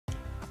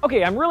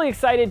Okay, I'm really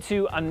excited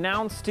to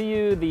announce to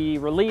you the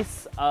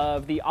release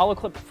of the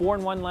Olloclip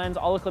 4-in-1 lens.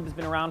 Olloclip has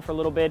been around for a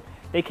little bit.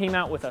 They came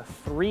out with a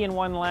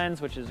 3-in-1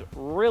 lens, which is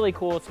really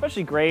cool,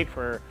 especially great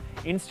for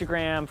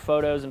Instagram,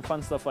 photos, and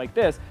fun stuff like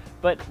this.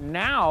 But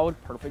now,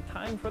 perfect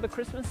time for the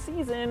Christmas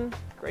season,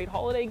 great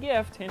holiday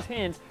gift, hint,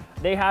 hint,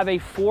 they have a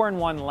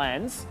 4-in-1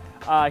 lens.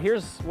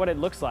 Here's what it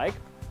looks like.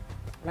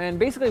 And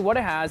basically what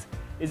it has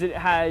is it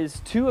has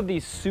two of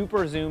these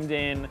super zoomed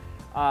in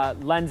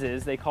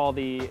lenses. They call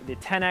the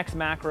 10x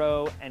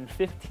macro and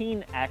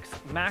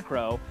 15x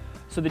macro,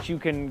 so that you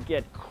can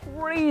get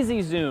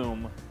crazy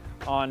zoom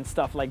on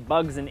stuff like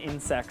bugs and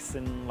insects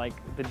and like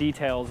the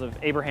details of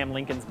Abraham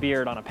Lincoln's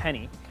beard on a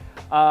penny.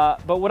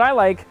 But what I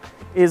like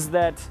is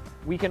that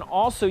we can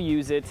also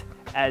use it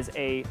as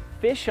a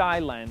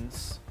fisheye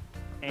lens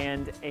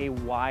and a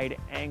wide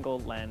angle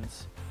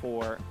lens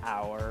for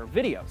our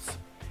videos.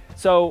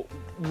 So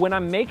when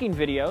I'm making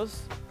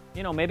videos,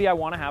 you know, maybe I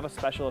want to have a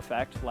special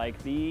effect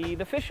like the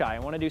fisheye. I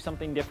want to do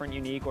something different,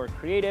 unique, or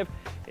creative.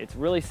 It's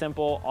really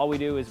simple. All we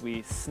do is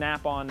we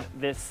snap on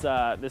this,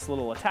 this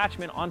little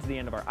attachment onto the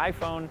end of our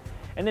iPhone.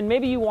 And then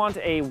maybe you want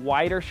a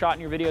wider shot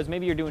in your videos.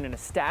 Maybe you're doing an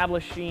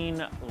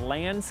establishing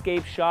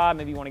landscape shot.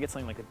 Maybe you want to get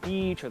something like the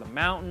beach or the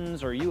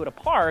mountains or you at a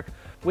park.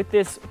 With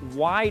this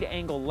wide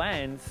angle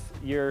lens,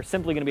 you're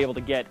simply going to be able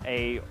to get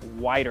a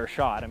wider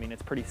shot. I mean,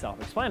 it's pretty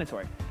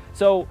self-explanatory.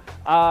 So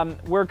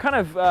we're kind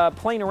of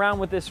playing around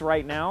with this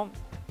right now,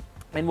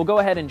 and we'll go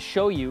ahead and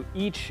show you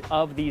each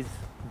of these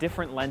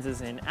different lenses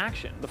in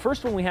action. The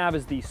first one we have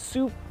is the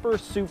super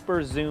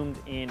zoomed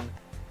in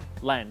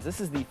lens. This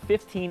is the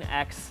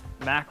 15x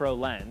macro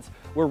lens,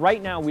 where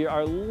right now we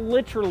are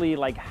literally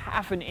like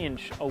half an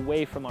inch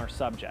away from our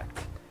subject.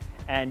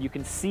 And you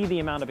can see the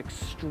amount of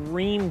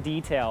extreme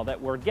detail that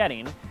we're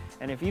getting.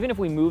 And even if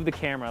we move the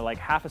camera like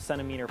half a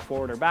centimeter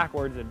forward or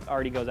backwards, it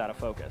already goes out of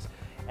focus.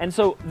 And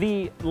so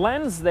the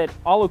lens that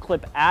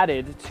Olloclip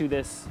added to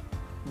this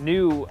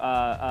new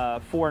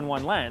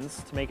 4-in-1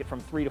 lens to make it from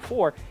 3 to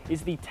 4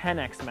 is the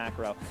 10x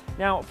macro.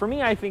 Now, for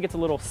me, I think it's a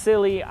little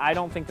silly. I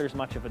don't think there's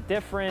much of a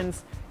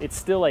difference. It's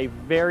still a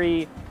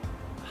very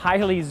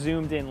highly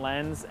zoomed in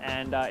lens,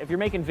 and if you're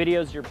making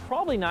videos, you're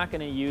probably not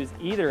going to use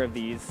either of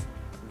these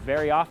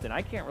very often.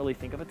 I can't really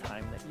think of a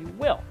time that you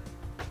will.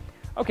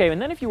 Okay,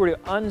 and then if you were to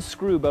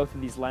unscrew both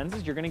of these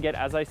lenses, you're going to get,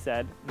 as I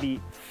said, the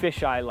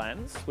fisheye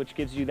lens, which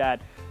gives you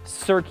that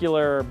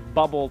circular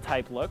bubble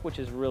type look, which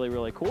is really,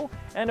 really cool.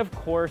 And of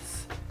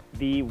course,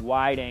 the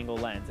wide angle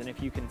lens. And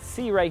if you can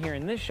see right here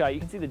in this shot,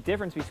 you can see the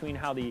difference between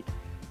how the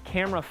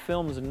camera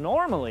films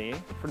normally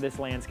for this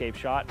landscape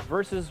shot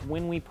versus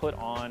when we put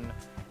on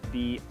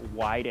the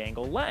wide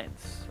angle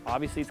lens.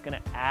 Obviously, it's going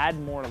to add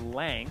more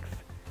length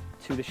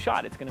to the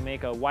shot. It's going to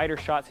make a wider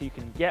shot so you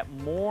can get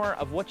more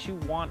of what you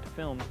want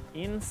filmed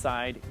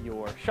inside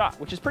your shot,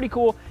 which is pretty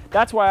cool.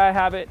 That's why I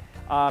have it.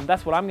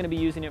 That's what I'm going to be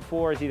using it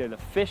for, is either the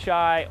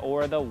fisheye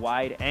or the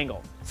wide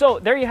angle. So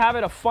there you have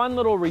it, a fun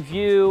little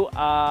review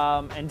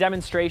and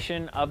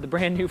demonstration of the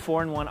brand new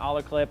 4-in-1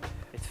 Olloclip.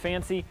 It's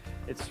fancy,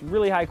 it's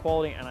really high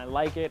quality, and I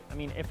like it. I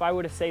mean, if I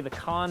were to say the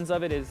cons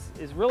of it is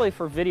really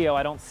for video,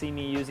 I don't see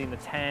me using the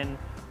 10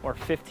 or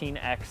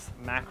 15x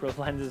macro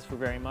lenses for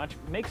very much.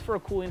 It makes for a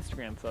cool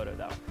Instagram photo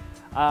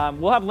though.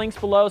 We'll have links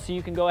below so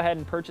you can go ahead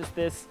and purchase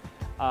this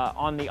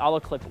on the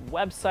Olloclip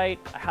website.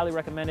 I highly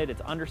recommend it.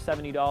 It's under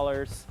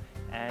 $70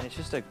 and it's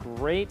just a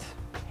great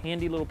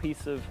handy little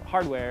piece of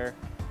hardware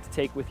to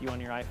take with you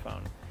on your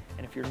iPhone.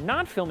 And if you're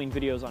not filming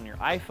videos on your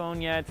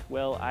iPhone yet,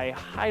 well, I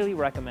highly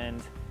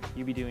recommend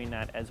you be doing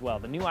that as well.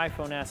 The new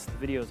iPhone S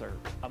videos are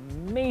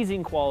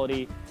amazing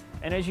quality,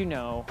 and as you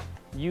know,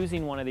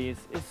 using one of these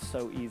is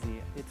so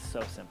easy. It's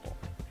so simple.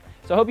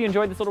 So I hope you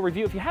enjoyed this little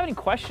review. If you have any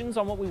questions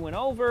on what we went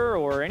over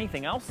or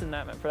anything else for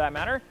that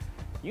matter,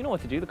 you know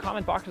what to do. The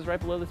comment box is right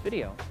below this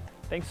video.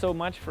 Thanks so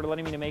much for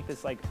letting me to make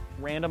this like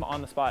random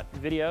on the spot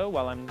video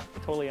while I'm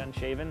totally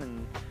unshaven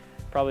and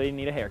probably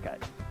need a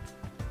haircut.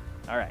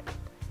 All right,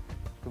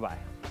 goodbye.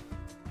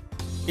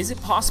 Is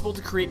it possible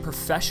to create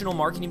professional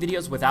marketing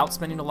videos without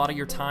spending a lot of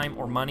your time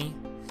or money?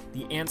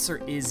 The answer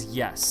is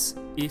yes,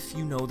 if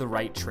you know the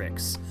right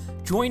tricks.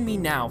 Join me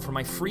now for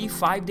my free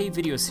 5-day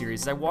video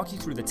series as I walk you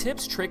through the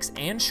tips, tricks,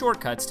 and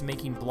shortcuts to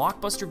making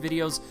blockbuster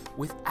videos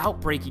without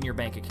breaking your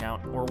bank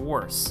account, or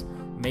worse,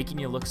 making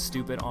you look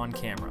stupid on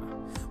camera.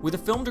 With a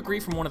film degree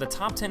from one of the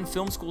top 10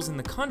 film schools in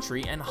the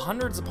country and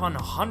hundreds upon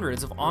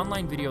hundreds of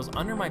online videos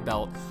under my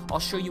belt, I'll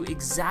show you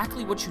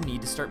exactly what you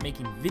need to start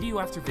making video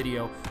after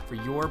video for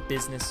your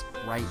business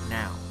right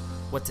now.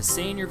 What to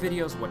say in your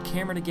videos, what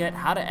camera to get,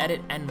 how to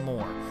edit, and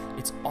more.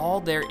 It's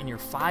all there in your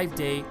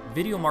 5-day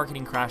video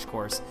marketing crash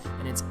course,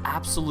 and it's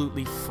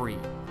absolutely free.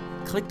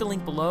 Click the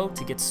link below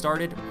to get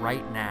started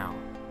right now.